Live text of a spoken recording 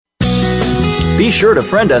Be sure to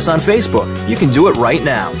friend us on Facebook. You can do it right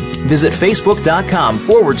now. Visit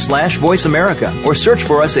facebook.com/Voice America or search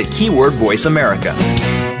for us at keyword Voice America.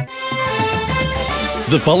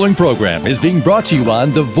 The following program is being brought to you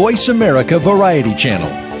on the Voice America Variety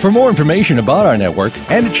Channel. For more information about our network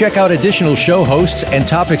and to check out additional show hosts and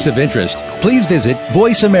topics of interest, please visit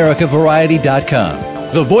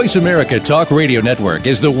voiceamericavariety.com. The Voice America Talk Radio Network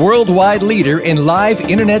is the worldwide leader in live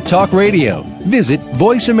Internet talk radio. Visit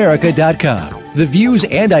voiceamerica.com. The views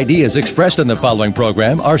and ideas expressed on the following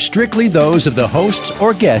program are strictly those of the hosts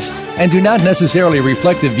or guests and do not necessarily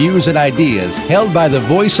reflect the views and ideas held by the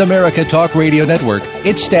Voice America Talk Radio Network,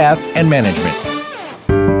 its staff, and management.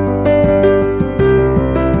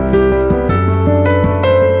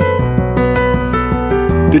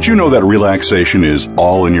 Did you know that relaxation is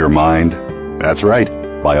all in your mind? That's right.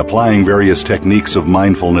 By applying various techniques of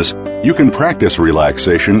mindfulness, you can practice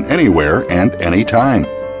relaxation anywhere and anytime,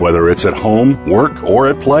 whether it's at home, work, or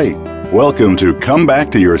at play. Welcome to Come Back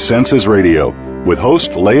to Your Senses Radio with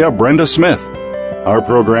host Leah Brenda Smith. Our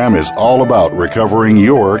program is all about recovering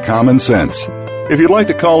your common sense. If you'd like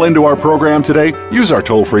to call into our program today, use our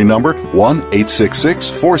toll-free number,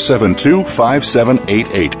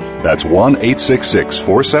 1-866-472-5788. That's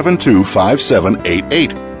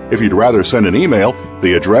 1-866-472-5788. If you'd rather send an email,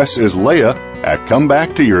 the address is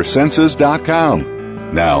leah@comebacktoyoursenses.com.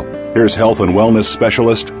 Now, here's health and wellness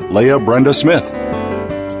specialist Leah Brenda Smith.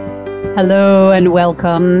 Hello and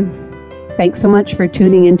welcome. Thanks so much for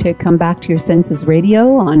tuning in to Come Back to Your Senses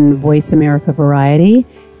Radio on Voice America Variety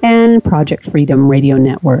and Project Freedom Radio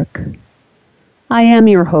Network. I am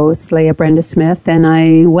your host, Leah Brenda Smith, and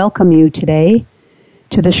I welcome you today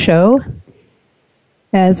to the show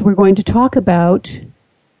as we're going to talk about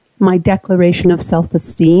my Declaration of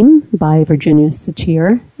Self-Esteem by Virginia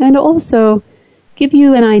Satir, and also give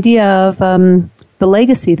you an idea of the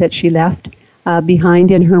legacy that she left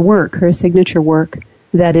behind in her work, her signature work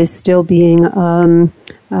that is still being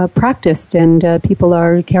practiced, and people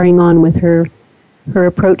are carrying on with her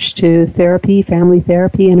approach to therapy, family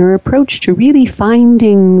therapy, and her approach to really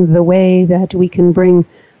finding the way that we can bring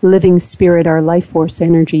living spirit, our life force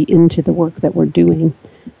energy, into the work that we're doing.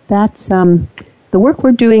 That's the work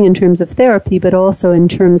we're doing in terms of therapy, but also in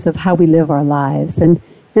terms of how we live our lives. And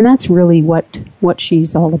that's really what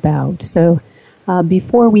she's all about. So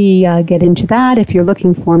before we get into that, if you're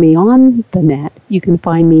looking for me on the net, you can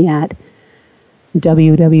find me at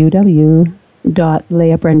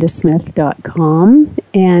www.leahbrendasmith.com.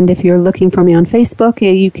 And if you're looking for me on Facebook,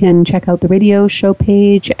 you can check out the radio show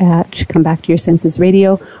page at Come Back to Your Senses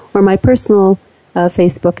Radio, or my personal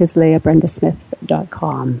Facebook is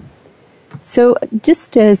leahbrendasmith.com. So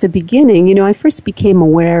just as a beginning, I first became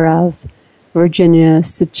aware of Virginia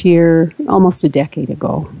Satir almost a decade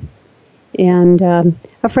ago. And a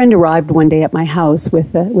friend arrived one day at my house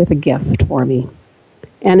with a gift for me.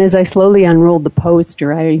 And as I slowly unrolled the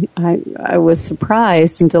poster, I was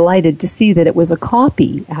surprised and delighted to see that it was a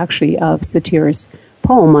copy, actually, of Satir's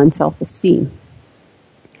poem on self-esteem.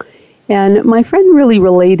 And my friend really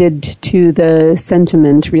related to the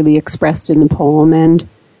sentiment really expressed in the poem, and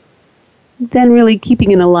then really keeping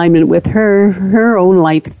in alignment with her own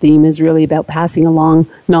life theme is really about passing along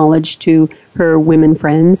knowledge to her women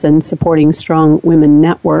friends and supporting strong women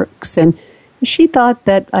networks. And she thought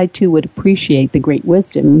that I too would appreciate the great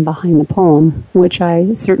wisdom behind the poem, which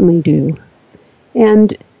I certainly do.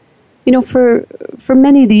 And, for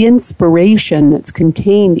many, the inspiration that's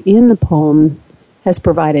contained in the poem has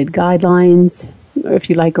provided guidelines, if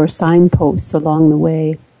you like, or signposts along the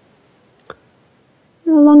way.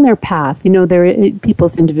 Along their path, their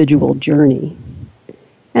people's individual journey.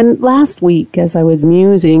 And last week, as I was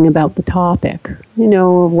musing about the topic,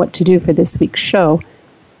 what to do for this week's show,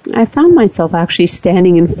 I found myself actually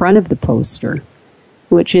standing in front of the poster,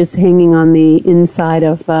 which is hanging on the inside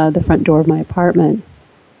of the front door of my apartment.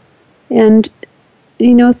 And,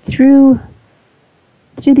 through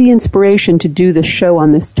the inspiration to do the show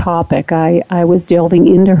on this topic, I was delving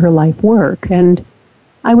into her life work, and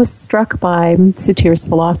I was struck by Satir's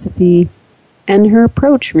philosophy and her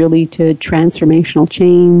approach really to transformational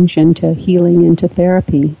change and to healing and to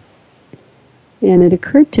therapy. And it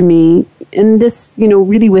occurred to me, and this,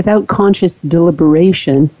 really without conscious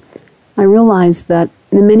deliberation, I realized that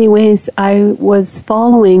in many ways I was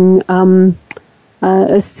following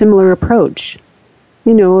a similar approach,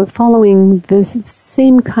 following the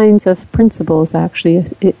same kinds of principles, actually,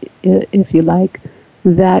 if you like,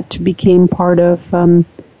 that became part of,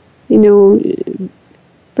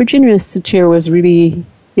 Virginia Satir was really,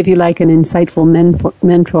 if you like, an insightful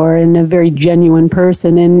mentor and a very genuine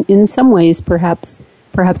person, and in some ways perhaps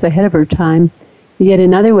ahead of her time Yet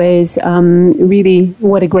in other ways, really,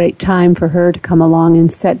 what a great time for her to come along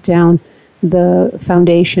and set down the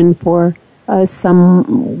foundation for what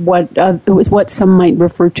some might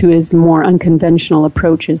refer to as more unconventional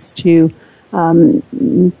approaches to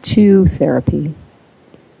therapy.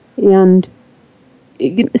 And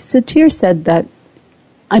Satir said that,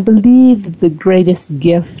 I believe the greatest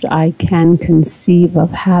gift I can conceive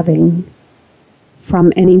of having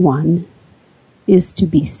from anyone is to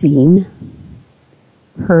be seen,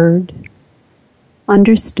 heard,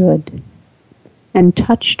 understood, and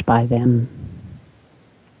touched by them.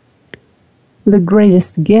 The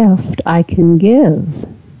greatest gift I can give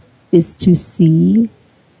is to see,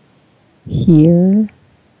 hear,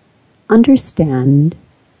 understand,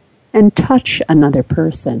 and touch another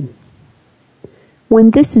person.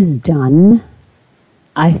 When this is done,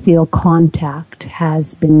 I feel contact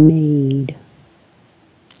has been made.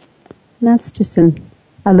 And that's just a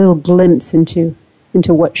little glimpse into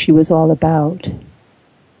what she was all about.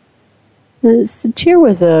 Satir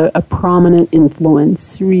was a prominent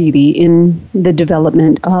influence, really, in the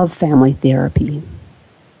development of family therapy.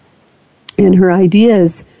 And her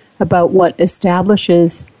ideas about what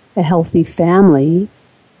establishes a healthy family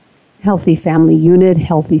unit,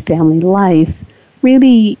 healthy family life,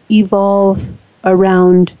 really evolve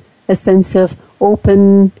around a sense of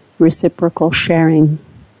open, reciprocal sharing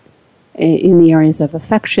in the areas of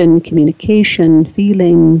affection, communication,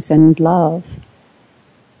 feelings, and love.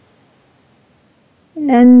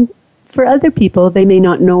 And for other people, they may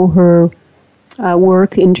not know her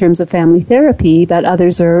work in terms of family therapy, but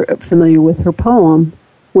others are familiar with her poem,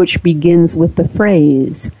 which begins with the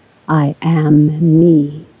phrase, "I am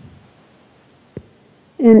me."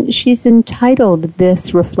 And she's entitled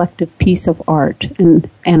this reflective piece of art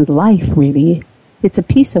and life, really. It's a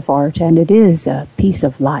piece of art and it is a piece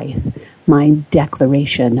of life, my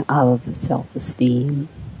Declaration of Self-Esteem.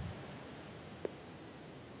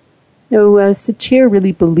 Satir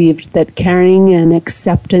really believed that caring and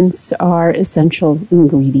acceptance are essential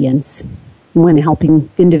ingredients when helping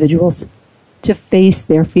individuals to face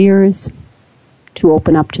their fears, to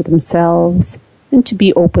open up to themselves, and to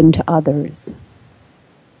be open to others.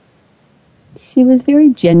 She was very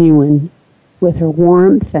genuine with her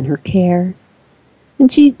warmth and her care,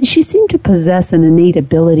 and she seemed to possess an innate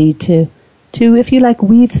ability to, if you like,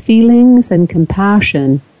 weave feelings and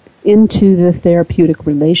compassion into the therapeutic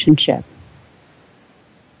relationship.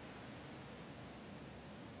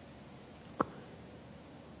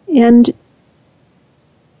 And,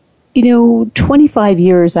 25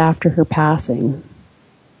 years after her passing,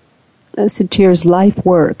 Satir's life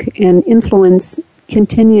work and influence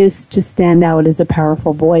continues to stand out as a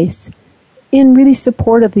powerful voice in really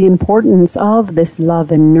support of the importance of this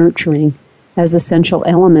love and nurturing as essential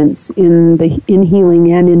elements in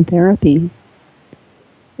healing and in therapy.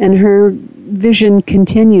 And her vision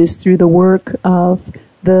continues through the work of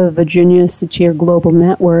the Virginia Satir Global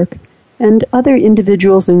Network and other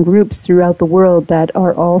individuals and groups throughout the world that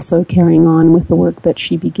are also carrying on with the work that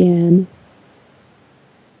she began.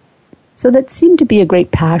 So that seemed to be a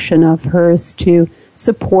great passion of hers to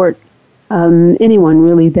support anyone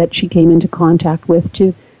really that she came into contact with,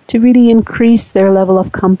 to really increase their level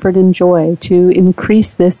of comfort and joy, to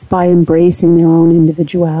increase this by embracing their own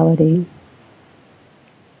individuality.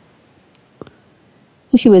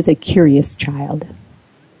 She was a curious child,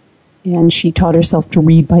 and she taught herself to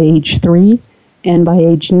read by age 3, and by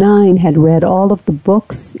age 9 had read all of the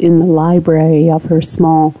books in the library of her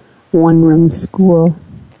small one-room school.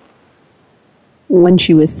 When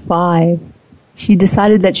she was 5, she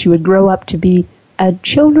decided that she would grow up to be a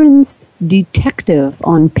children's detective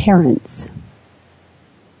on parents.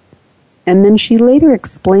 And then she later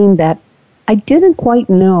explained that, "I didn't quite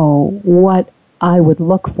know what I would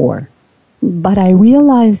look for, but I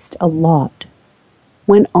realized a lot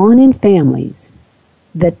went on in families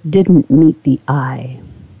that didn't meet the eye."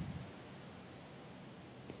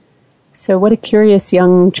 So what a curious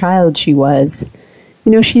young child she was.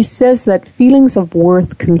 She says that feelings of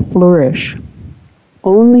worth can flourish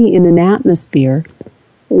only in an atmosphere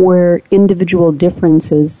where individual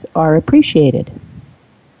differences are appreciated,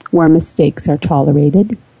 where mistakes are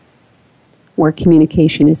tolerated, where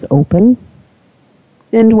communication is open,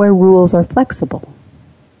 and where rules are flexible.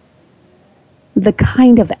 The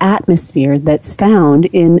kind of atmosphere that's found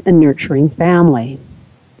in a nurturing family.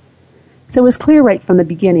 So it was clear right from the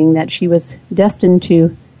beginning that she was destined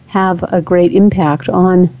to have a great impact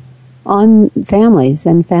on families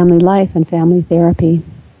and family life and family therapy.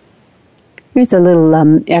 Here's a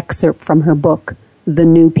little excerpt from her book, The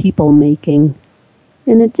New People Making.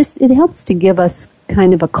 And it helps to give us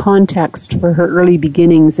kind of a context for her early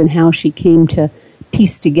beginnings and how she came to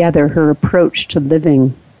piece together her approach to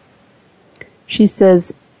living. She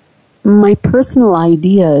says, my personal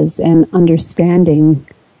ideas and understanding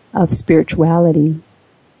of spirituality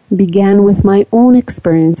began with my own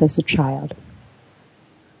experience as a child,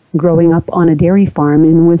 growing up on a dairy farm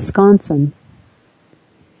in Wisconsin.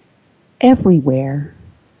 Everywhere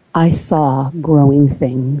I saw growing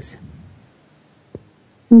things.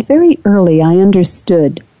 And very early I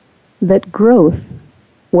understood that growth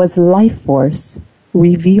was life force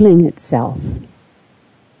revealing itself,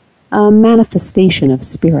 a manifestation of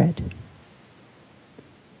spirit.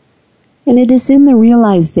 And it is in the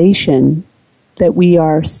realization that we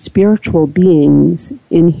are spiritual beings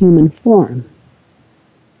in human form.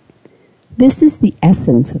 This is the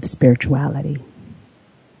essence of spirituality.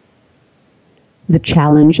 The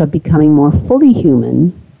challenge of becoming more fully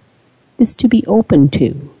human is to be open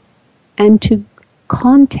to and to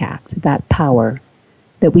contact that power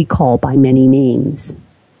that we call by many names,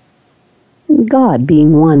 God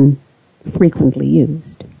being one frequently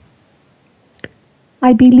used.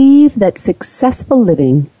 I believe that successful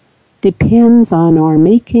living depends on our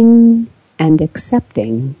making and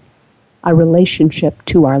accepting a relationship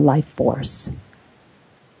to our life force.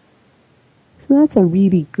 So that's a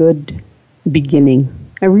really good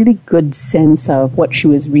beginning, a really good sense of what she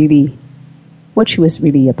was really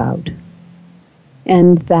about.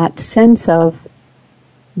 And that sense of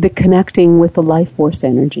the connecting with the life force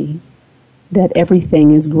energy, that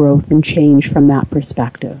everything is growth and change from that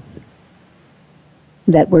perspective,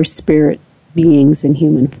 that we're spirit beings in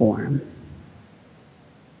human form.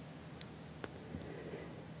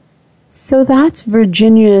 So that's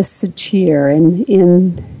Virginia Satir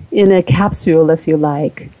in a capsule, if you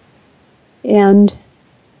like. And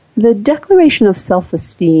the Declaration of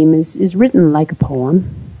Self-Esteem is written like a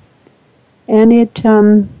poem. And it's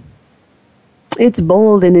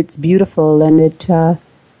bold and it's beautiful, and it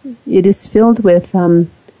is filled with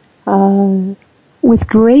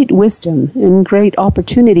great wisdom and great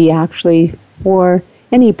opportunity, actually, for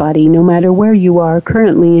anybody, no matter where you are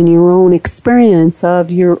currently in your own experience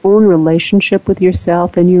of your own relationship with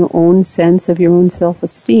yourself and your own sense of your own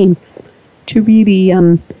self-esteem, to really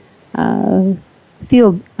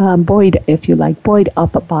feel buoyed, if you like, buoyed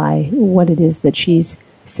up by what it is that she's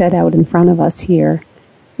set out in front of us here.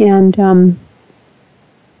 And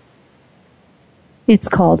it's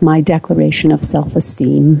called My Declaration of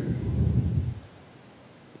Self-Esteem.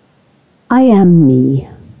 I am me.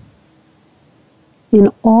 In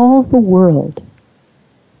all the world,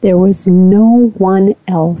 there was no one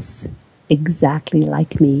else exactly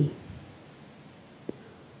like me.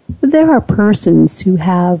 There are persons who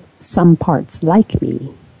have some parts like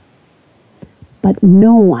me, but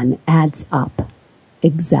no one adds up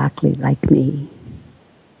exactly like me.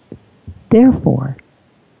 Therefore,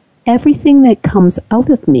 everything that comes out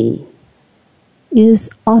of me is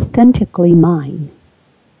authentically mine,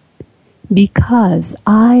 because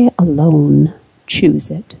I alone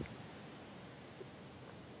choose it.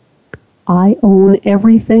 I own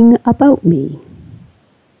everything about me.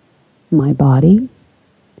 My body,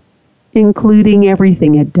 including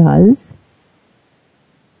everything it does.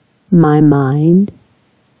 My mind,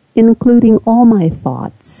 including all my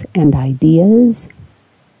thoughts and ideas.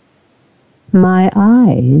 My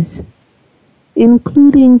eyes,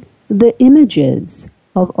 including the images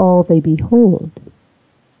of all they behold.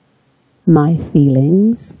 My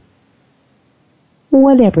feelings,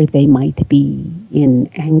 whatever they might be, in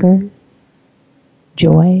anger,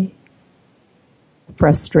 joy,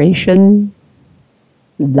 frustration,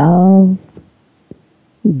 love,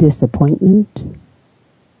 disappointment,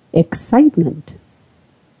 excitement.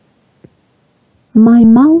 My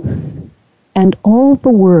mouth and all the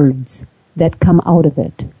words that come out of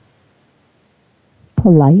it,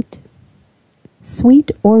 polite,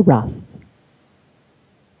 sweet or rough,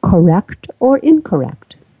 correct or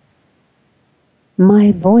incorrect.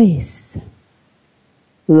 My voice,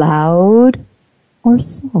 loud or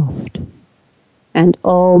soft, and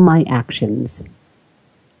all my actions,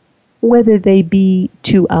 whether they be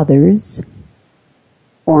to others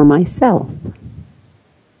or myself.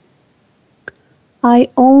 I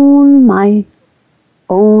own my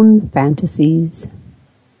own fantasies,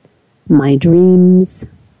 my dreams,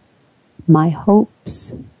 my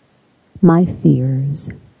hopes, my fears.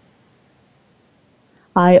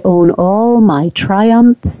 I own all my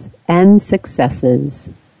triumphs and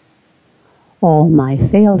successes, all my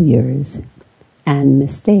failures and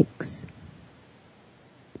mistakes.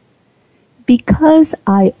 Because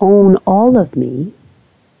I own all of me,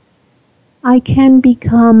 I can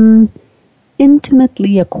become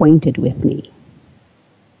intimately acquainted with me.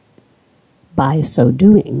 By so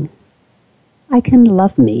doing, I can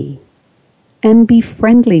love me and be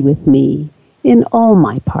friendly with me in all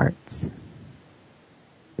my parts.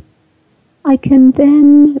 I can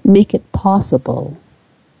then make it possible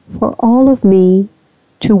for all of me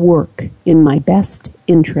to work in my best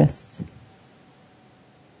interests.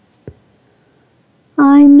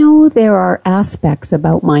 I know there are aspects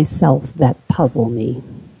about myself that puzzle me,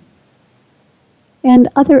 and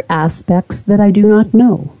other aspects that I do not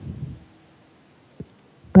know.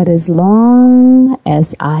 But as long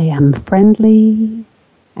as I am friendly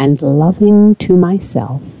and loving to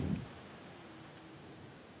myself,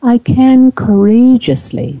 I can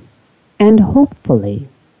courageously and hopefully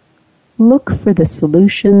look for the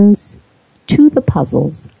solutions to the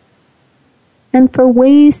puzzles and for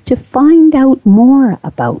ways to find out more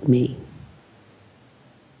about me.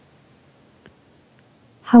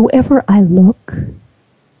 However I look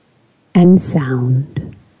and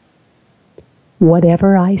sound,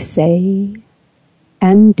 whatever I say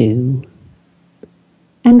and do,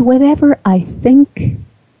 and whatever I think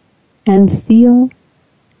and feel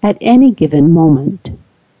at any given moment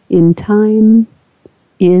in time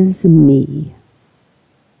is me.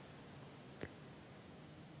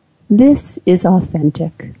 This is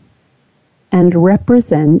authentic and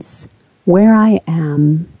represents where I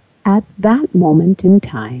am at that moment in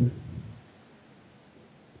time.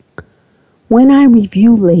 When I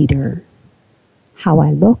review later how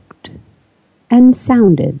I looked and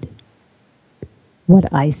sounded,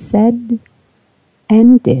 what I said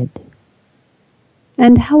and did,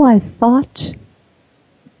 and how I thought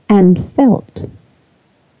and felt,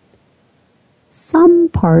 some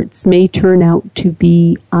parts may turn out to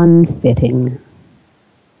be unfitting.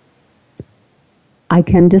 I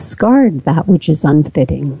can discard that which is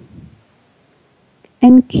unfitting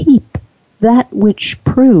and keep that which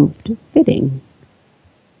proved fitting,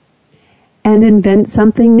 and invent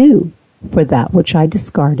something new for that which I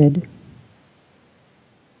discarded.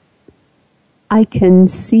 I can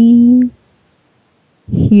see,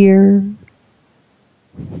 hear,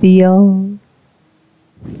 feel,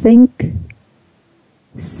 think,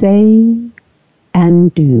 say,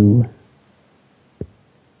 and do.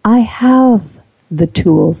 I have the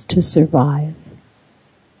tools to survive,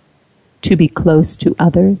 to be close to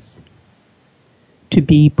others, to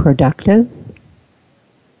be productive,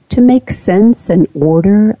 to make sense and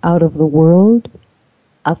order out of the world,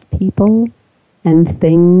 of people and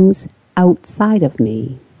things outside of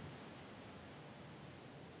me.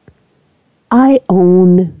 I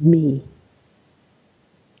own me,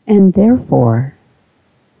 and therefore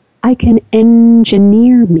I can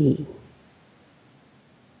engineer me.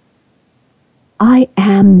 I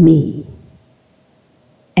am me,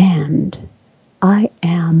 and I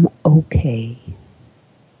am okay.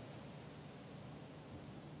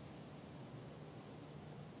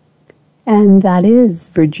 And that is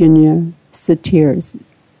Virginia Satir's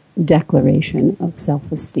Declaration of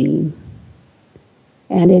Self-Esteem.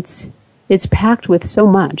 And it's packed with so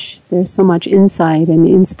much. There's so much insight and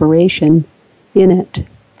inspiration in it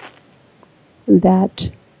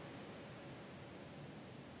that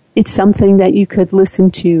it's something that you could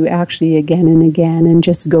listen to actually again and again and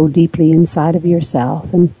just go deeply inside of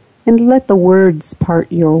yourself and let the words part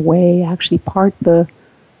your way, actually part the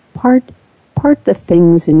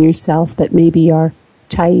things in yourself that maybe are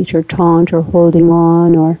tight or taut or holding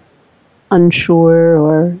on or unsure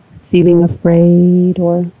or feeling afraid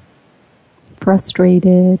or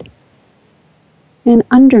frustrated. And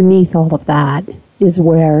underneath all of that is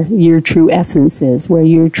where your true essence is, where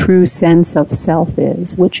your true sense of self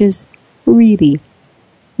is, which is really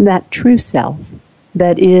that true self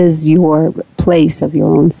that is your place of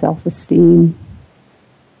your own self-esteem.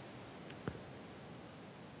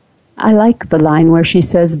 I like the line where she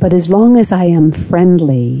says, "But as long as I am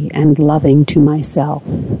friendly and loving to myself,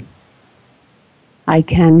 I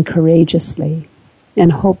can courageously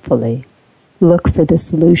and hopefully look for the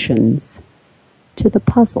solutions to the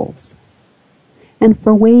puzzles and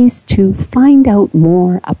for ways to find out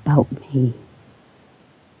more about me."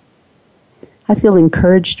 I feel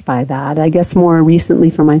encouraged by that. I guess more recently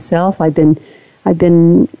for myself, I've been,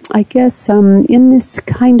 I guess, in this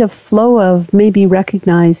kind of flow of maybe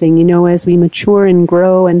recognizing, as we mature and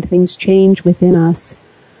grow and things change within us,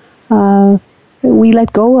 we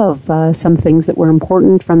let go of some things that were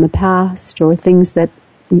important from the past or things that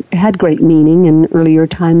had great meaning in earlier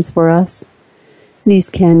times for us. These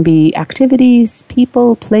can be activities,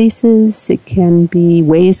 people, places. It can be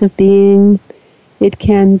ways of being. It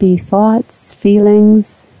can be thoughts,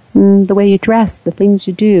 feelings, the way you dress, the things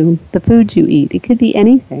you do, the foods you eat. It could be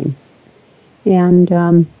anything.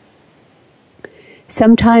 And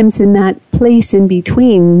sometimes in that place in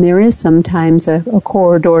between, there is sometimes a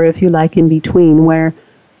corridor, if you like, in between, where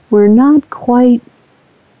we're not quite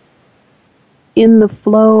in the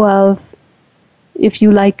flow of, if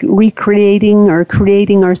you like, recreating or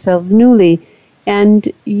creating ourselves newly. And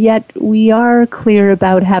yet we are clear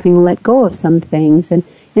about having let go of some things. And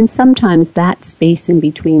sometimes that space in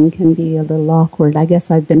between can be a little awkward. I guess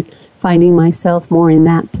I've been finding myself more in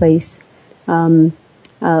that place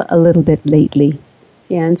a little bit lately.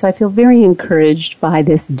 And so I feel very encouraged by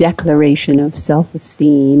this declaration of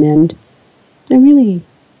self-esteem. And I really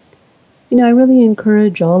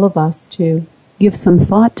encourage all of us to give some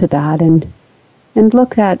thought to that and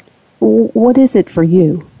look at, what is it for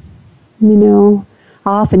you?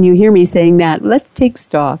 Often you hear me saying that, let's take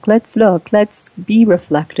stock, let's look, let's be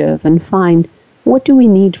reflective and find, what do we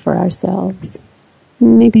need for ourselves?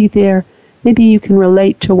 Maybe you can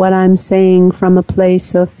relate to what I'm saying from a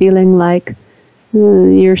place of feeling like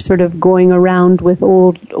you're sort of going around with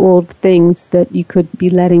old things that you could be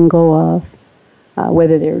letting go of,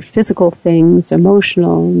 whether they're physical things,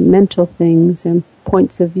 emotional, mental things, and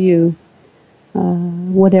points of view,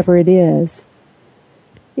 whatever it is.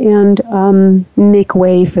 And make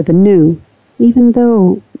way for the new, even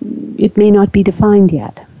though it may not be defined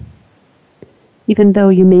yet, even though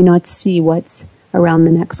you may not see what's around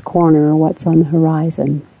the next corner or what's on the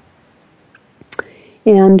horizon.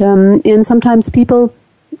 And sometimes people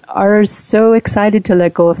are so excited to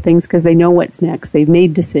let go of things because they know what's next. They've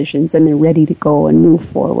made decisions and they're ready to go and move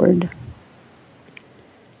forward.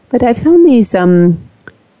 But I found these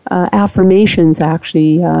affirmations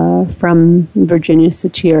actually from Virginia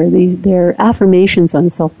Satir. They're affirmations on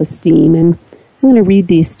self-esteem, and I'm going to read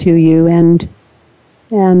these to you, and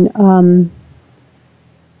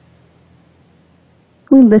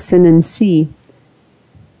we'll listen and see.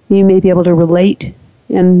 You may be able to relate,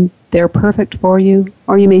 and they're perfect for you,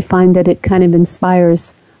 or you may find that it kind of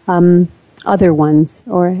inspires other ones,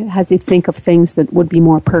 or has you think of things that would be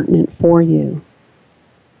more pertinent for you.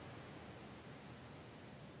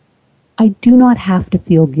 I do not have to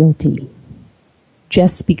feel guilty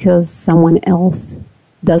just because someone else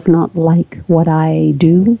does not like what I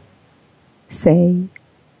do, say,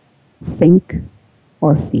 think,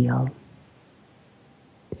 or feel.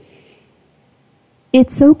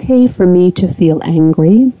 It's okay for me to feel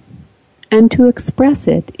angry and to express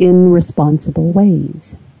it in responsible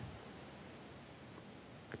ways.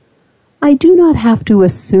 I do not have to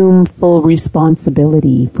assume full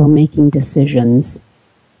responsibility for making decisions,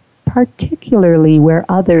 particularly where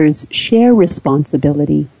others share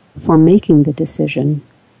responsibility for making the decision.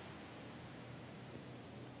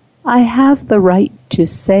 I have the right to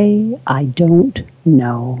say I don't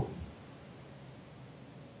know.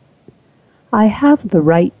 I have the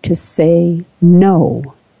right to say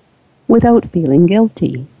no without feeling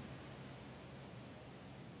guilty.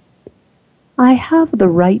 I have the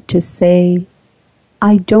right to say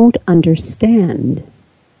I don't understand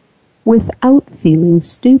without feeling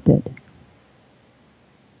stupid.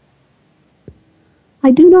 I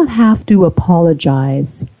do not have to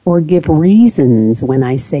apologize or give reasons when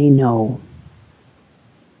I say no.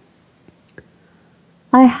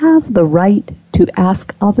 I have the right to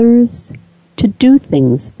ask others to do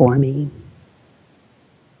things for me.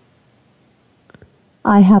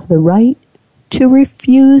 I have the right to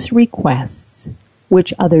refuse requests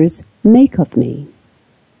which others make of me.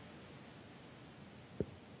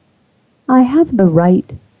 I have the right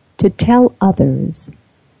to tell others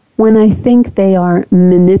when I think they are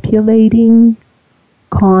manipulating,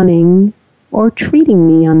 conning, or treating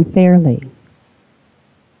me unfairly.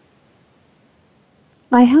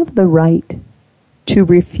 I have the right to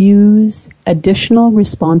refuse additional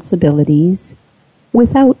responsibilities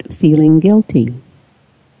without feeling guilty.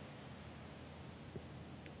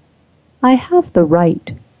 I have the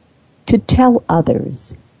right to tell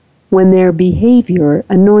others when their behavior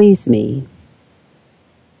annoys me.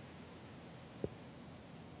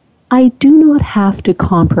 I do not have to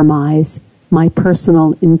compromise my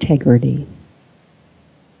personal integrity.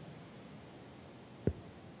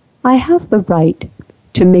 I have the right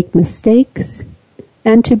to make mistakes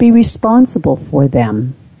and to be responsible for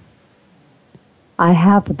them. I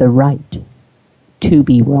have the right to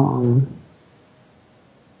be wrong.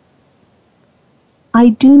 I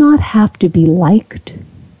do not have to be liked,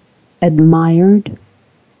 admired,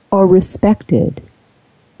 or respected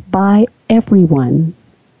by everyone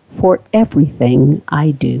for everything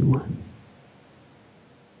I do.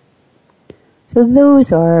 So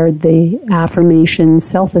those are the affirmations,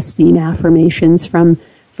 self-esteem affirmations from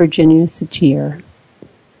Virginia Satir.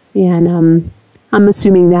 And I'm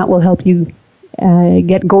assuming that will help you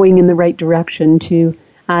get going in the right direction, to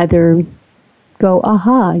either go,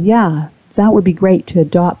 aha, yeah, that would be great to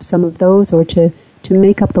adopt some of those, or to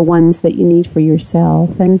make up the ones that you need for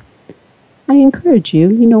yourself. And I encourage you,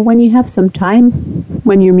 when you have some time,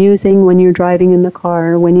 when you're musing, when you're driving in the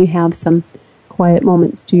car, when you have some quiet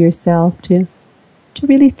moments to yourself, to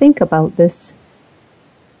really think about this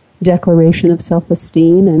declaration of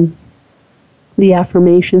self-esteem and the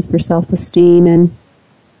affirmations for self-esteem,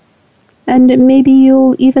 and maybe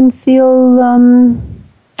you'll even feel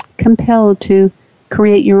compelled to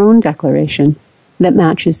create your own declaration that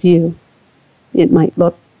matches you. It might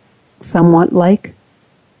look somewhat like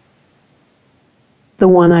the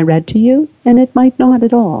one I read to you, and it might not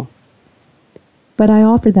at all. But I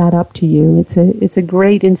offer that up to you. It's a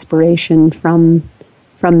great inspiration from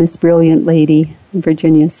this brilliant lady,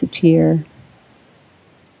 Virginia Satir.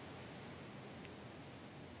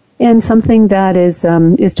 And something that is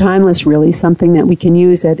timeless, really, something that we can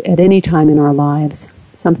use at any time in our lives,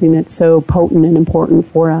 something that's so potent and important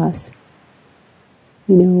for us.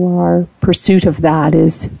 Our pursuit of that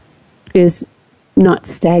is not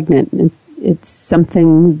stagnant. It's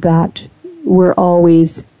something that we're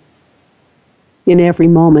always, in every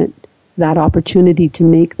moment, that opportunity to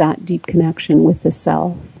make that deep connection with the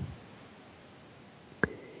self.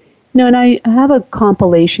 And I have a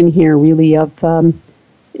compilation here, really, of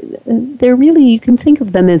they're really, you can think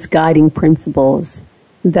of them as guiding principles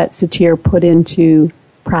that Satir put into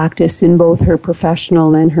practice in both her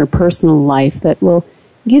professional and her personal life, that will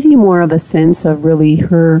give you more of a sense of really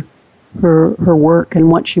her work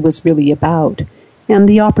and what she was really about, and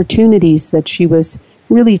the opportunities that she was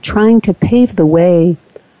really trying to pave the way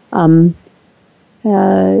under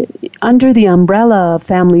the umbrella of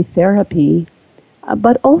family therapy,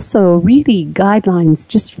 but also really guidelines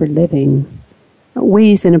just for living,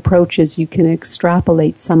 ways and approaches you can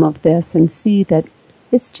extrapolate some of this and see that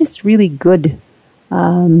it's just really good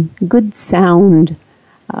sound.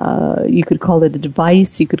 You could call it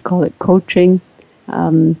advice, you could call it coaching,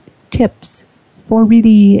 tips for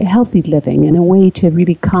really healthy living, and a way to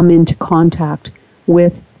really come into contact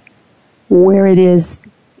with where it is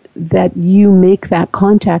that you make that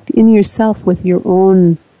contact in yourself with your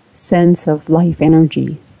own sense of life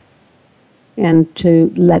energy, and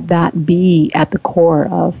to let that be at the core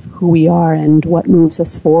of who we are and what moves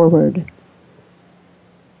us forward.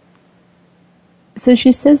 So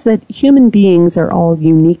she says that human beings are all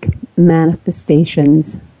unique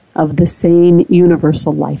manifestations of the same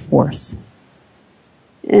universal life force.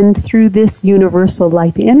 And through this universal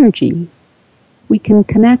life energy, we can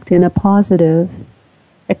connect in a positive,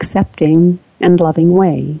 accepting, and loving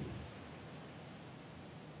way.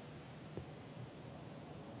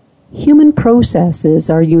 Human processes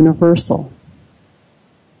are universal.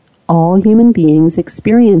 All human beings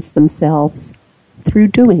experience themselves through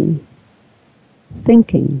doing,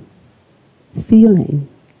 thinking, feeling,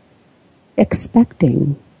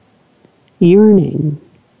 expecting, yearning,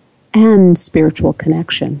 and spiritual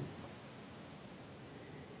connection.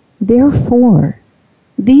 Therefore,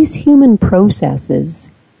 these human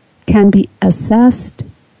processes can be assessed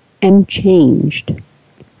and changed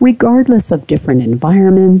regardless of different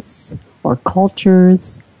environments or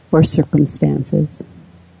cultures or circumstances.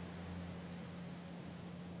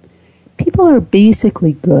 People are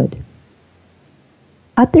basically good.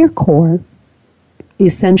 At their core,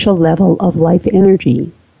 essential level of life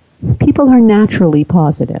energy, people are naturally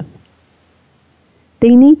positive.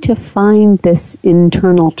 They need to find this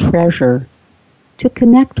internal treasure to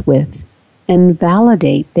connect with and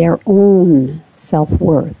validate their own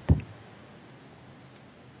self-worth.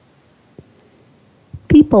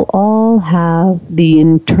 People all have the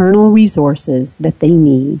internal resources that they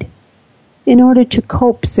need in order to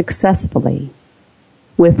cope successfully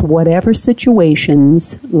with whatever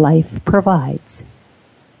situations life provides,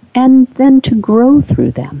 and then to grow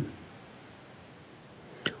through them.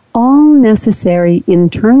 All necessary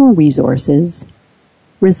internal resources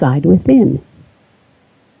reside within,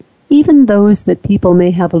 even those that people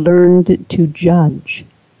may have learned to judge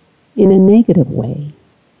in a negative way,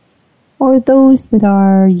 or those that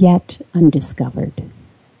are yet undiscovered.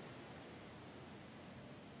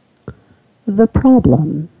 The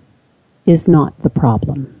problem is not the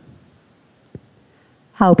problem.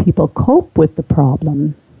 How people cope with the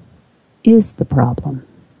problem is the problem.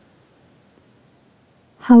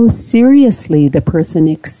 How seriously the person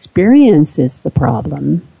experiences the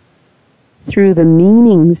problem through the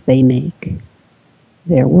meanings they make,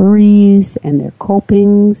 their worries and their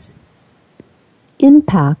copings,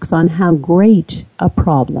 impacts on how great a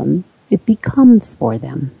problem it becomes for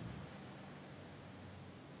them.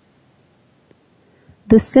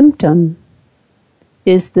 The symptom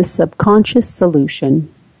is the subconscious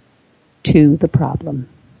solution to the problem.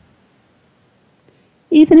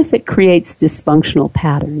 Even if it creates dysfunctional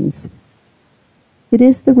patterns, it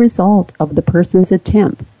is the result of the person's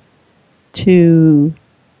attempt to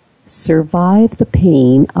survive the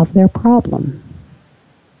pain of their problem.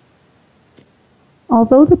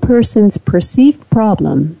 Although the person's perceived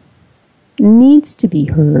problem needs to be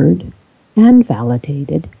heard and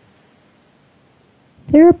validated,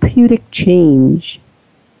 therapeutic change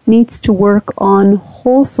needs to work on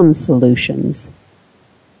wholesome solutions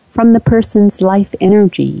from the person's life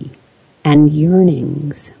energy and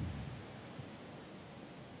yearnings.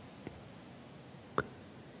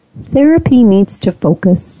 Therapy needs to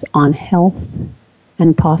focus on health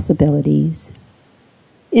and possibilities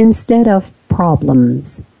instead of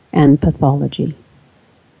problems and pathology.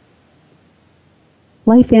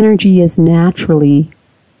 Life energy is naturally,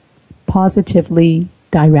 positively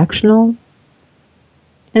directional,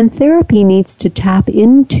 and therapy needs to tap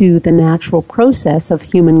into the natural process of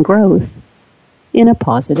human growth in a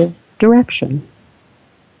positive direction.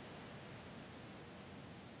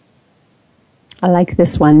 I like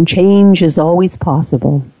this one. Change is always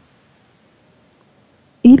possible.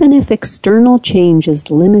 Even if external change is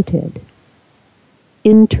limited,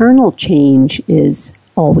 internal change is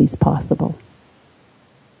always possible.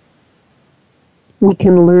 We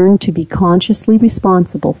can learn to be consciously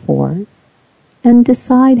responsible for and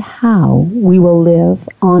decide how we will live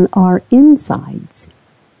on our insides,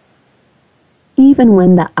 even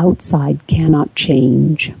when the outside cannot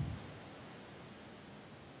change.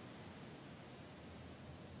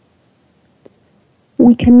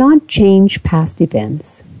 We cannot change past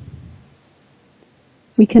events.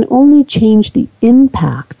 We can only change the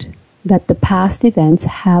impact that the past events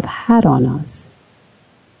have had on us.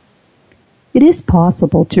 It is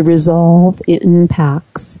possible to resolve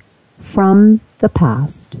impacts from the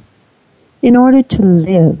past in order to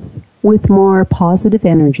live with more positive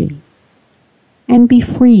energy and be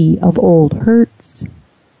free of old hurts,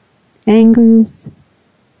 angers,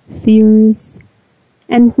 fears,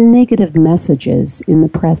 and negative messages in the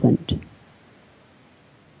present.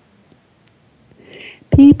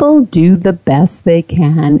 People do the best they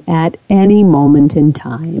can at any moment in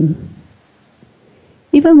time,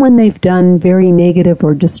 even when they've done very negative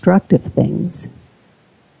or destructive things.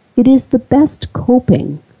 It is the best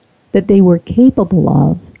coping that they were capable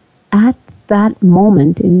of at that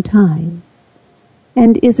moment in time,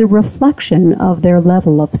 and is a reflection of their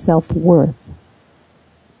level of self-worth.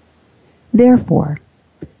 Therefore,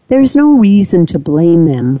 there's no reason to blame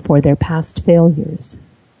them for their past failures.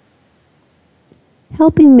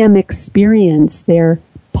 Helping them experience their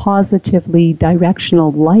positively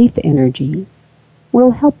directional life energy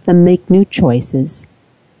will help them make new choices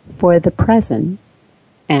for the present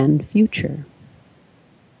and future.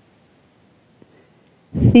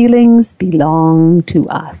 Feelings belong to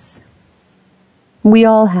us. We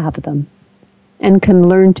all have them and can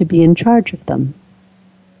learn to be in charge of them.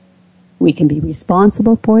 We can be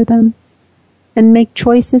responsible for them and make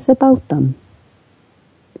choices about them.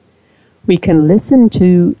 We can listen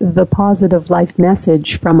to the positive life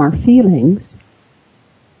message from our feelings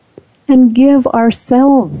and give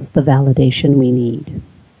ourselves the validation we need.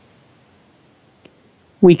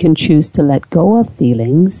 We can choose to let go of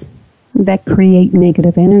feelings that create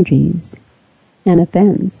negative energies and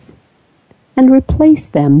events and replace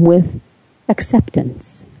them with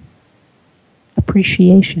acceptance,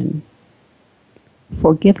 appreciation,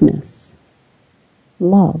 forgiveness,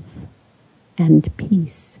 love, and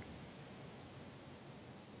peace.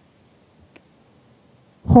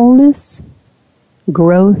 Wholeness,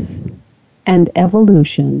 growth, and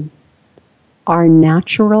evolution are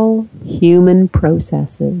natural human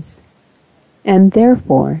processes and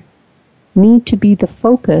therefore need to be the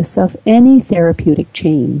focus of any therapeutic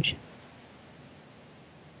change.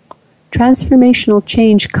 Transformational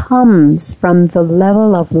change comes from the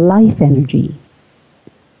level of life energy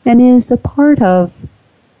and is a part of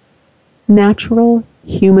natural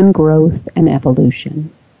human growth and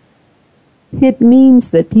evolution. It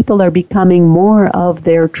means that people are becoming more of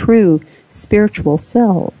their true spiritual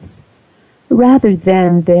selves rather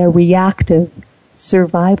than their reactive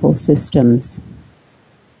survival systems.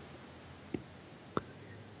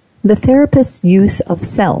 The therapist's use of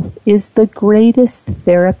self is the greatest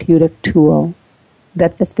therapeutic tool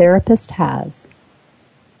that the therapist has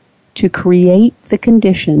to create the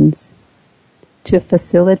conditions to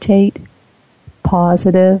facilitate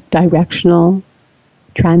positive, directional,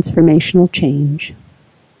 transformational change.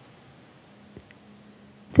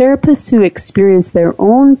 Therapists who experience their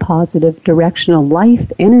own positive, directional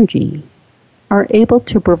life energy are able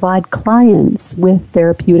to provide clients with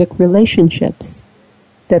therapeutic relationships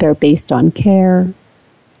that are based on care,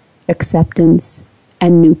 acceptance,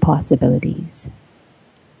 and new possibilities.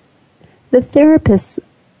 The therapist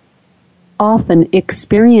often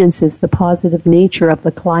experiences the positive nature of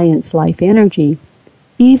the client's life energy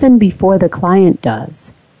even before the client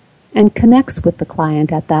does, and connects with the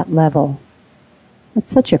client at that level.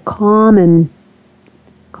 It's such a common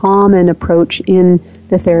approach in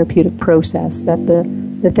the therapeutic process, that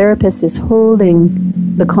the therapist is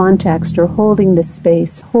holding the context or holding the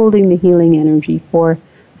space, holding the healing energy for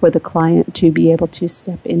the client to be able to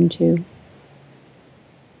step into.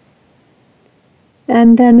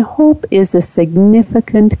 And then hope is a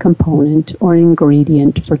significant component or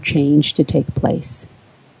ingredient for change to take place.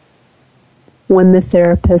 When the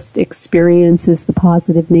therapist experiences the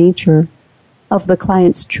positive nature of the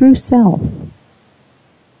client's true self,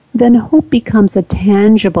 then hope becomes a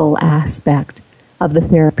tangible aspect of the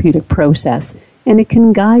therapeutic process, and it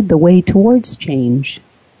can guide the way towards change.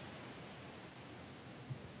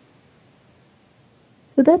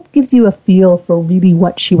 So that gives you a feel for really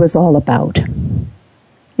what she was all about.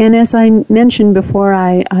 And as I mentioned before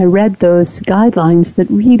I read those guidelines, that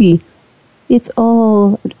really it's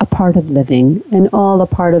all a part of living, and all a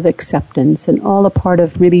part of acceptance, and all a part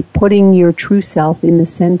of really putting your true self in the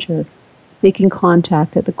center, making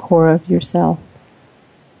contact at the core of yourself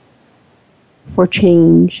for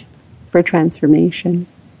change, for transformation.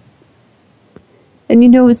 And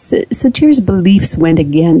Satir's beliefs went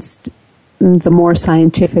against the more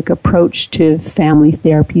scientific approach to family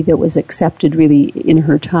therapy that was accepted really in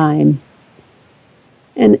her time.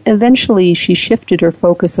 And eventually she shifted her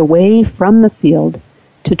focus away from the field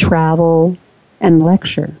to travel and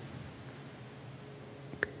lecture.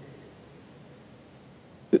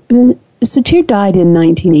 Satir died in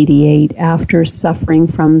 1988 after suffering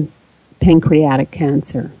from pancreatic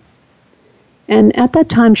cancer. And at that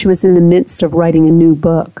time she was in the midst of writing a new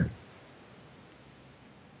book.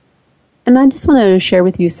 And I just wanted to share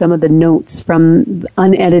with you some of the notes from the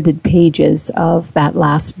unedited pages of that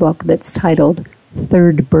last book that's titled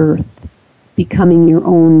Third Birth, Becoming Your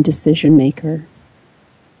Own Decision Maker.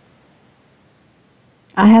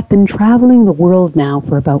 I have been traveling the world now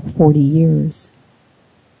for about 40 years.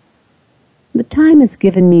 The time has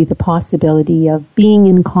given me the possibility of being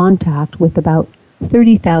in contact with about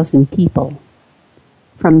 30,000 people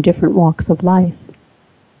from different walks of life.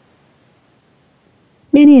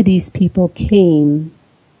 Many of these people came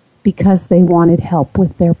because they wanted help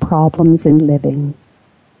with their problems in living,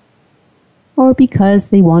 or because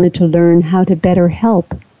they wanted to learn how to better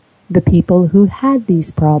help the people who had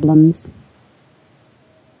these problems.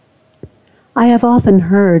 I have often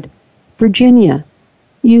heard, "Virginia,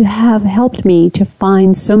 you have helped me to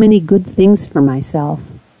find so many good things for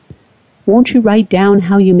myself. Won't you write down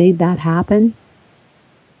how you made that happen?"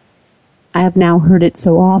 I have now heard it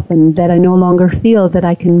so often that I no longer feel that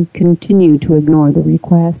I can continue to ignore the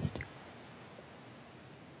request.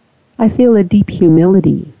 I feel a deep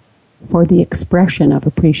humility for the expression of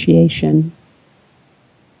appreciation.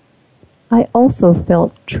 I also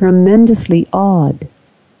felt tremendously awed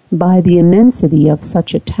by the immensity of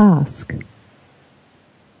such a task.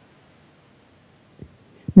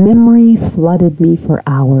 Memory flooded me for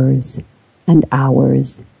hours and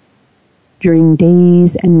hours during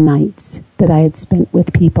days and nights that I had spent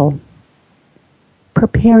with people,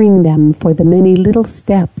 preparing them for the many little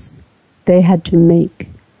steps they had to make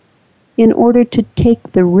in order to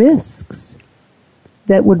take the risks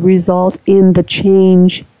that would result in the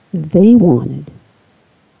change they wanted.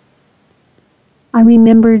 I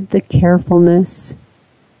remembered the carefulness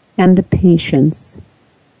and the patience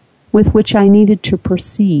with which I needed to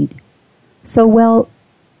proceed. So while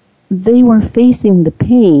they were facing the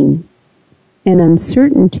pain and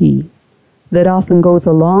uncertainty that often goes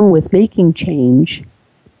along with making change,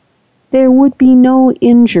 there would be no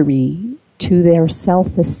injury to their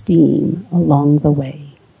self-esteem along the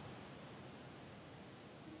way.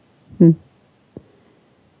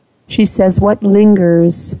 She says, what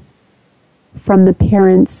lingers from the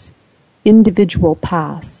parent's individual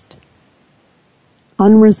past,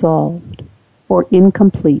 unresolved or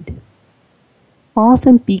incomplete,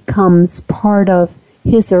 often becomes part of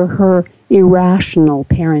his or her irrational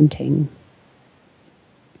parenting.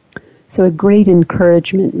 So a great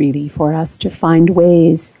encouragement really for us to find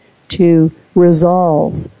ways to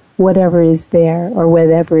resolve whatever is there or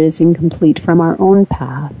whatever is incomplete from our own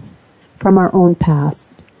path, from our own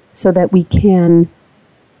past, so that we can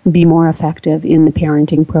be more effective in the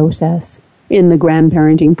parenting process, in the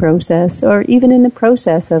grandparenting process, or even in the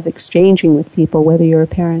process of exchanging with people, whether you're a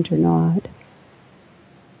parent or not.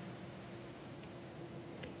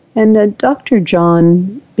 And Dr.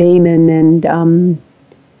 John Bayman and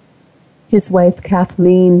his wife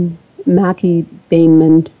Kathleen Mackey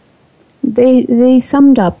Bayman, they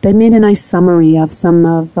summed up, they made a nice summary of some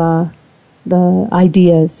of the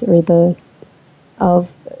ideas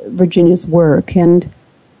of Virginia's work. And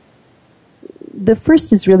the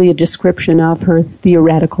first is really a description of her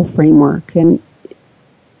theoretical framework. And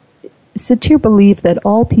Satir believed that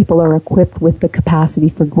all people are equipped with the capacity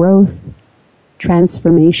for growth,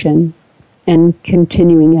 transformation, and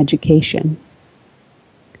continuing education.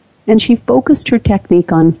 And she focused her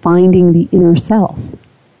technique on finding the inner self.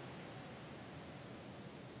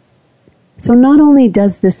 So not only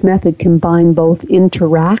does this method combine both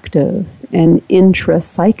interactive and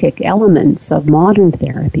intrapsychic elements of modern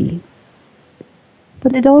therapy,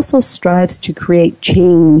 but it also strives to create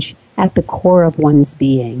change at the core of one's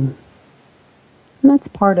being. And that's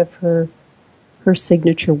part of her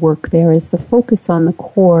signature work there, is the focus on the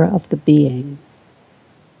core of the being.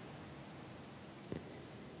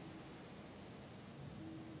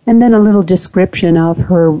 And then a little description of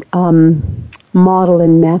her model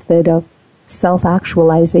and method of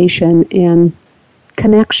self-actualization and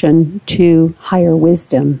connection to higher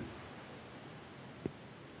wisdom.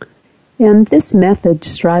 And this method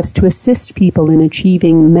strives to assist people in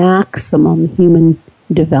achieving maximum human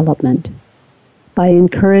development by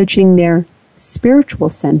encouraging their spiritual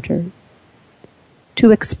center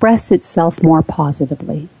to express itself more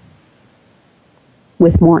positively,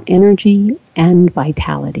 with more energy and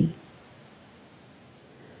vitality.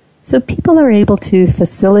 So people are able to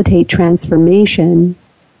facilitate transformation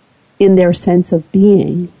in their sense of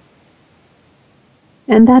being,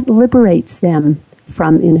 and that liberates them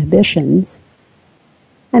from inhibitions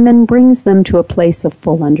and then brings them to a place of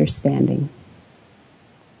full understanding.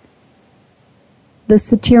 The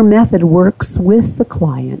Satir method works with the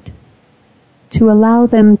client to allow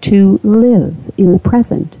them to live in the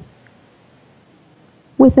present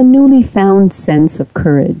with a newly found sense of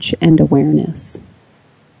courage and awareness.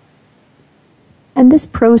 And this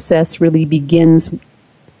process really begins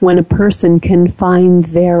when a person can find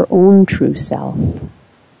their own true self.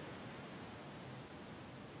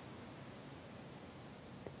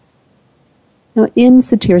 Now, in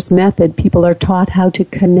Satir's method, people are taught how to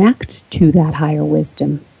connect to that higher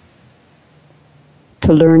wisdom,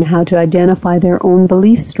 to learn how to identify their own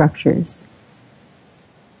belief structures,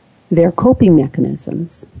 their coping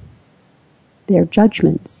mechanisms, their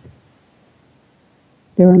judgments,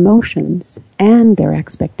 their emotions, and their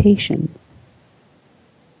expectations.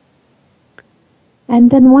 And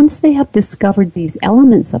then once they have discovered these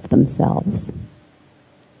elements of themselves,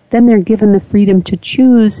 then they're given the freedom to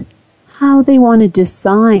choose how they want to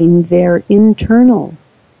design their internal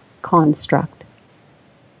construct,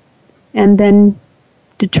 and then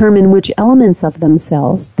determine which elements of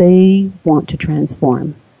themselves they want to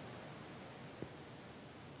transform.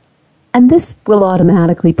 And this will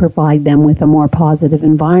automatically provide them with a more positive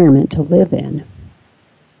environment to live in.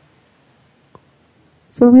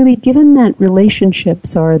 So really, given that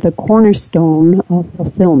relationships are the cornerstone of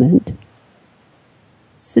fulfillment,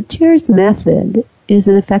 Satir's method is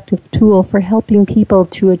an effective tool for helping people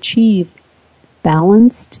to achieve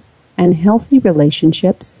balanced and healthy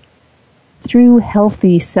relationships through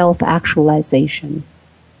healthy self-actualization.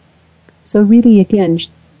 So really, again,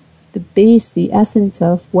 the base, the essence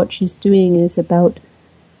of what she's doing is about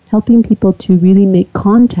helping people to really make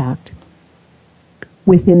contact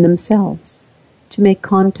within themselves, to make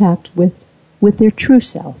contact with their true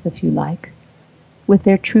self, if you like, with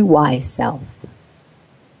their true wise self.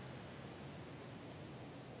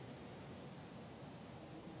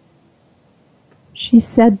 She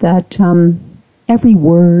said that every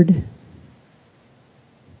word,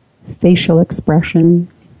 facial expression,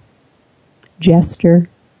 gesture,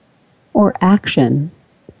 or action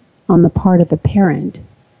on the part of a parent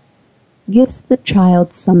gives the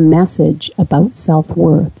child some message about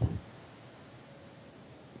self-worth.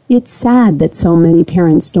 It's sad that so many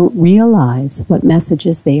parents don't realize what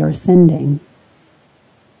messages they are sending.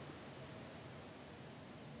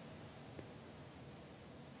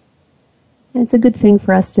 And it's a good thing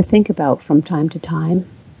for us to think about from time to time.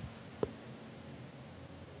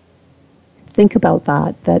 Think about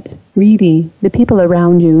that really the people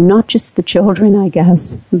around you, not just the children, I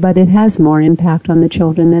guess, but it has more impact on the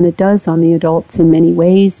children than it does on the adults in many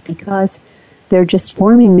ways, because they're just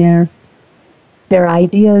forming their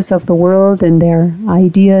ideas of the world and their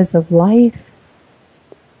ideas of life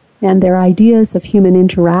and their ideas of human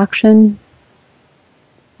interaction.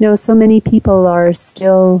 You know, so many people are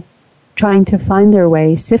still trying to find their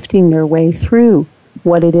way, sifting their way through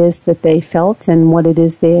what it is that they felt and what it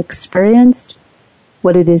is they experienced,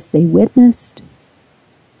 what it is they witnessed,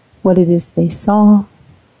 what it is they saw,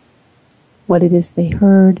 what it is they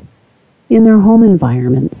heard in their home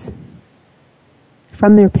environments,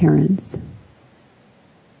 from their parents,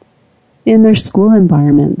 in their school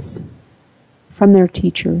environments, from their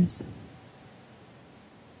teachers.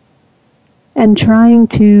 And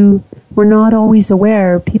we're not always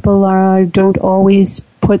aware, people don't always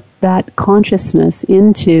put that consciousness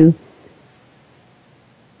into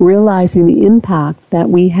realizing the impact that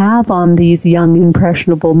we have on these young,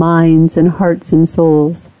 impressionable minds and hearts and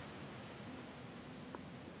souls.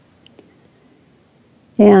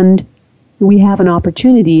 And we have an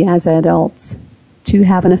opportunity as adults to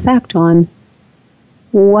have an effect on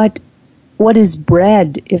what is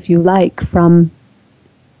bred, if you like, from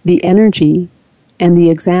the energy and the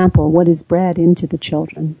example, what is bred into the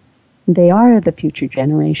children. They are the future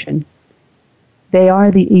generation. They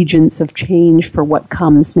are the agents of change for what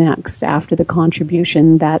comes next after the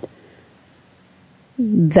contribution that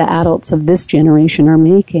the adults of this generation are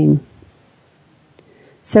making.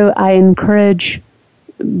 So I encourage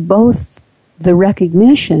both the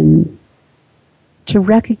recognition to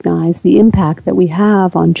recognize the impact that we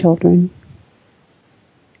have on children,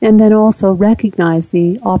 and then also recognize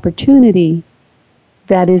the opportunity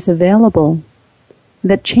that is available,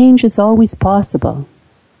 that change is always possible.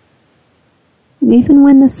 Even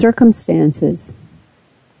when the circumstances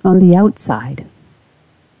on the outside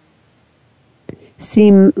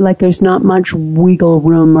seem like there's not much wiggle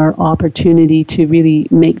room or opportunity to really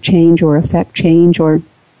make change or affect change, or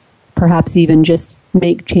perhaps even just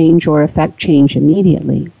make change or affect change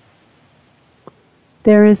immediately.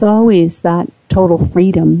 There is always that total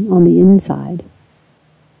freedom on the inside.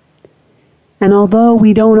 And although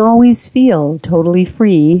we don't always feel totally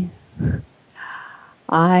free,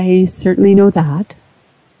 I certainly know that.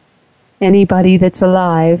 Anybody that's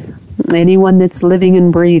alive, anyone that's living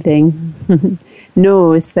and breathing,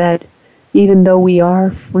 knows that even though we are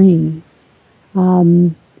free,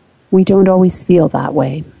 we don't always feel that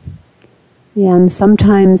way. And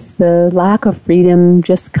sometimes the lack of freedom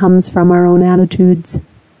just comes from our own attitudes,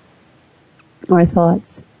 our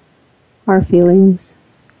thoughts, our feelings,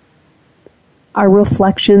 our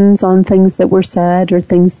reflections on things that were said or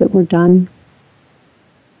things that were done.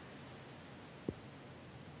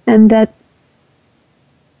 And that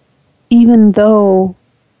even though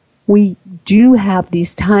we do have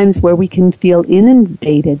these times where we can feel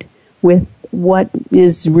inundated with what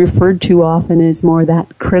is referred to often as more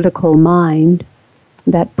that critical mind,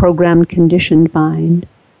 that programmed, conditioned mind,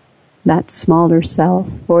 that smaller self,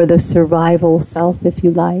 or the survival self, if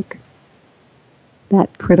you like.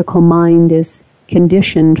 That critical mind is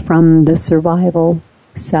conditioned from the survival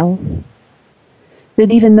self.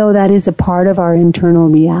 That even though that is a part of our internal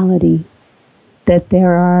reality, that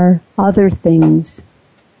there are other things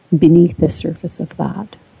beneath the surface of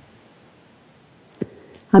that.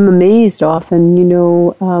 I'm amazed often,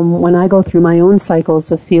 when I go through my own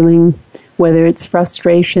cycles of feeling, whether it's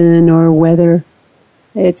frustration or whether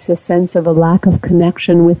it's a sense of a lack of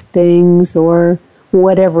connection with things or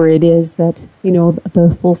whatever it is that,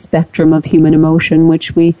 the full spectrum of human emotion,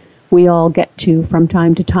 which we all get to from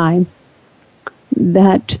time to time,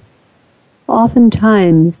 that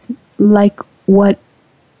oftentimes, like what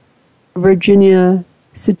Virginia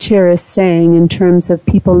Satir is saying in terms of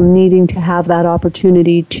people needing to have that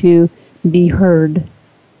opportunity to be heard,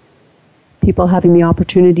 people having the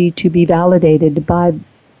opportunity to be validated by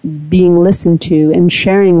being listened to and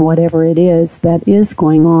sharing whatever it is that is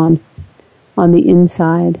going on the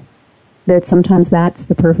inside, that sometimes that's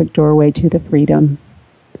the perfect doorway to the freedom.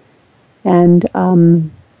 And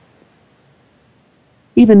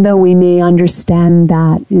even though we may understand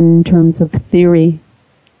that in terms of theory,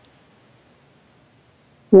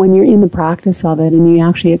 when you're in the practice of it and you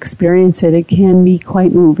actually experience it, it can be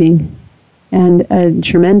quite moving and a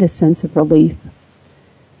tremendous sense of relief.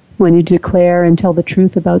 When you declare and tell the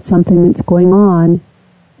truth about something that's going on,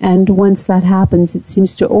 and once that happens, it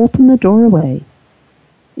seems to open the doorway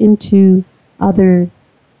into other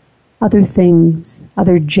things,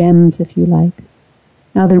 other gems, if you like,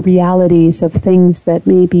 other realities of things that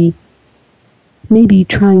may be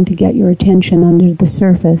trying to get your attention under the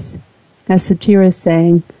surface. As Satire is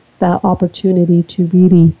saying, that opportunity to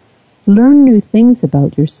really learn new things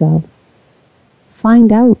about yourself.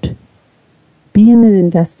 Find out. Be in an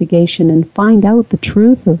investigation and find out the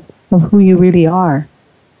truth of who you really are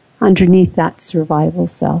underneath that survival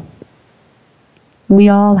self. We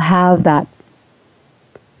all have that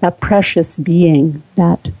precious being,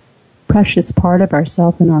 that precious part of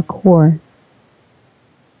ourself in our core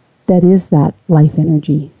that is that life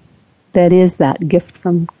energy, that is that gift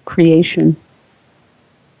from creation,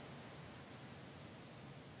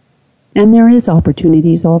 And there is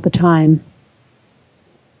opportunities all the time.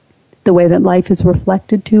 The way that life is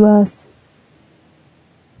reflected to us,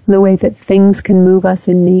 the way that things can move us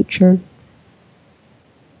in nature,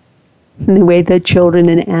 the way that children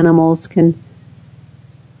and animals can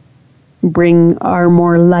bring our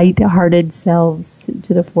more light-hearted selves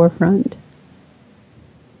to the forefront.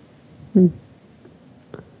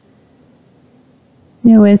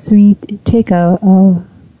 As we take a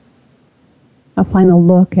final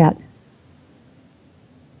look at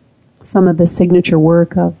some of the signature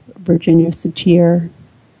work of Virginia Satir,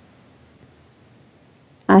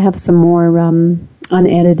 I have some more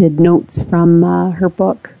unedited notes from her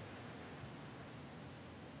book,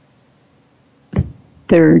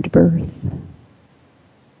 Third Birth.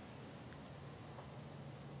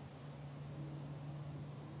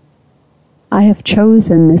 I have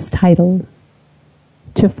chosen this title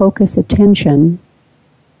to focus attention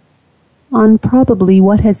on probably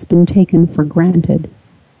what has been taken for granted.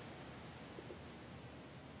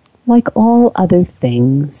 Like all other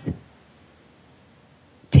things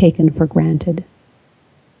taken for granted,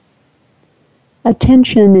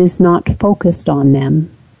 attention is not focused on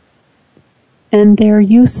them, and their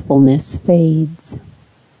usefulness fades.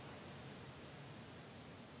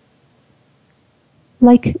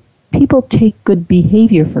 Like people take good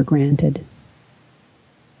behavior for granted,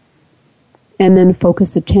 and then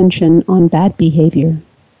focus attention on bad behavior,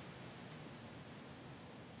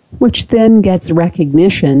 which then gets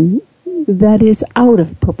recognition that is out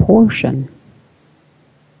of proportion.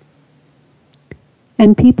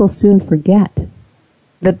 And people soon forget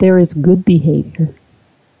that there is good behavior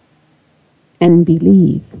and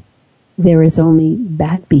believe there is only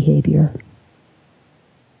bad behavior.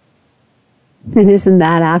 And isn't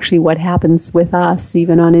that actually what happens with us,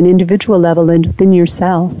 even on an individual level and within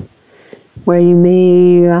yourself, where you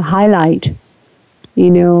may highlight,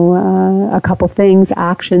 a couple things,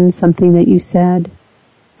 actions, something that you said,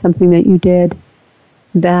 something that you did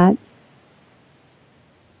that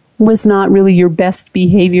was not really your best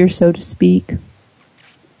behavior, so to speak,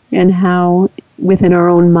 and how within our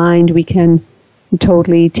own mind we can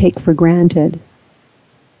totally take for granted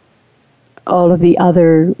all of the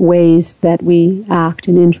other ways that we act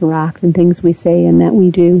and interact and things we say and that we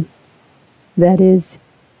do that is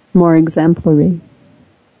more exemplary.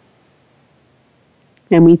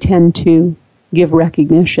 And we tend to give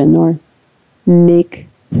recognition or make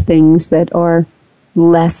things that are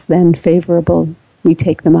less than favorable. We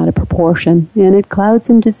take them out of proportion, and it clouds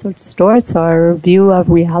and distorts our view of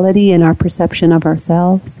reality and our perception of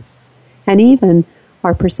ourselves, and even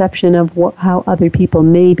our perception of how other people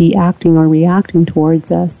may be acting or reacting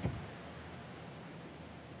towards us.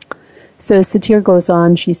 So Satir goes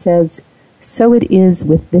on, she says, "So it is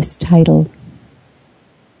with this title.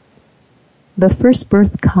 The first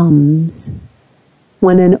birth comes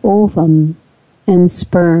when an ovum and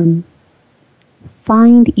sperm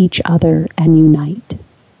find each other and unite.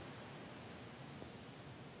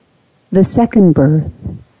 The second birth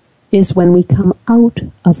is when we come out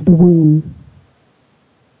of the womb.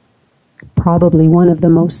 Probably one of the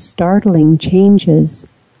most startling changes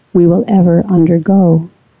we will ever undergo.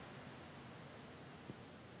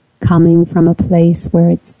 Coming from a place where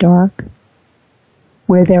it's dark,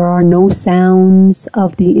 where there are no sounds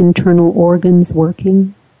of the internal organs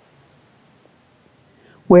working,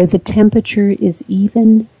 where the temperature is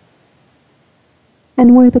even,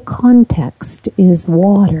 and where the context is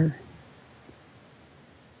water,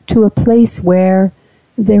 to a place where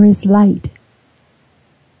there is light,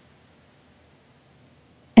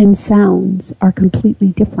 and sounds are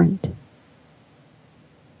completely different.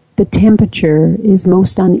 The temperature is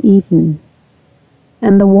most uneven,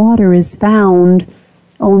 and the water is found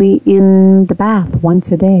only in the bath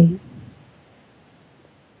once a day.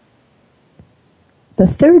 The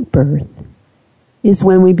third birth is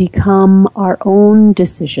when we become our own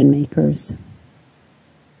decision makers.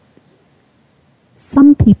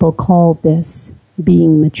 Some people call this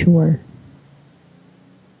being mature.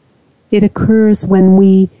 It occurs when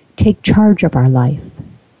we take charge of our life,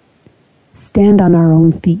 stand on our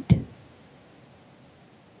own feet.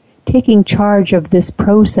 Taking charge of this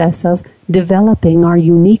process of developing our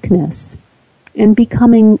uniqueness and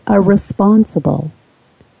becoming a responsible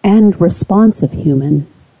and responsive human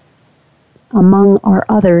among our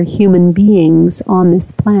other human beings on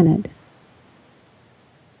this planet.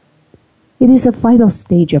 It is a vital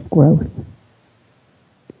stage of growth.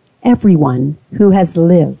 Everyone who has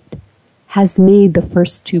lived has made the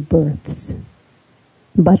first two births,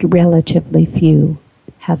 but relatively few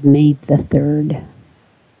have made the third.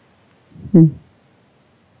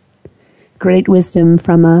 Great wisdom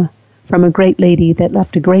from a from a great lady that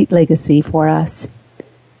left a great legacy for us.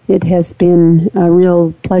 It has been a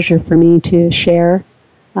real pleasure for me to share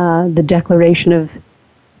the Declaration of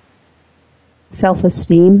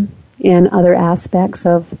Self-Esteem and other aspects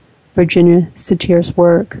of Virginia Satir's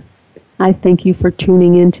work. I thank you for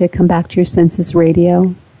tuning in to Come Back to Your Senses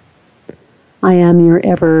Radio. I am your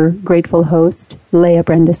ever grateful host, Leah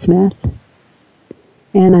Brenda Smith.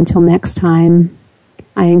 And until next time,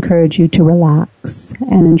 I encourage you to relax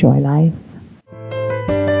and enjoy life.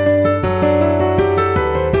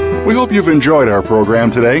 We hope you've enjoyed our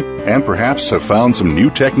program today and perhaps have found some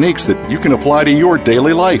new techniques that you can apply to your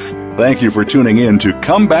daily life. Thank you for tuning in to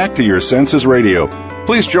Come Back to Your Senses Radio.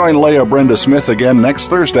 Please join Leah Brenda Smith again next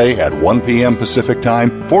Thursday at 1 p.m. Pacific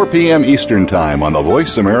Time, 4 p.m. Eastern Time on the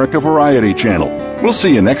Voice America Variety Channel. We'll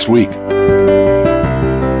see you next week.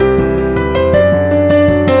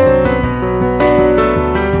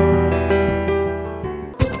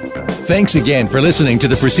 Thanks again for listening to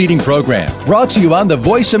the preceding program, brought to you on the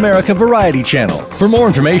Voice America Variety Channel. For more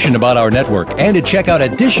information about our network and to check out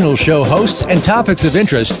additional show hosts and topics of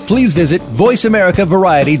interest, please visit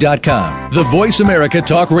voiceamericavariety.com. The Voice America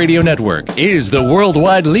Talk Radio Network is the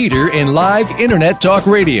worldwide leader in live Internet talk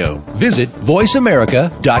radio. Visit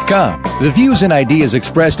voiceamerica.com. The views and ideas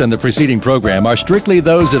expressed on the preceding program are strictly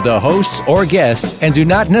those of the hosts or guests and do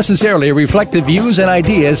not necessarily reflect the views and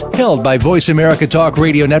ideas held by Voice America Talk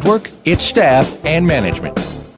Radio Network, its staff, and management.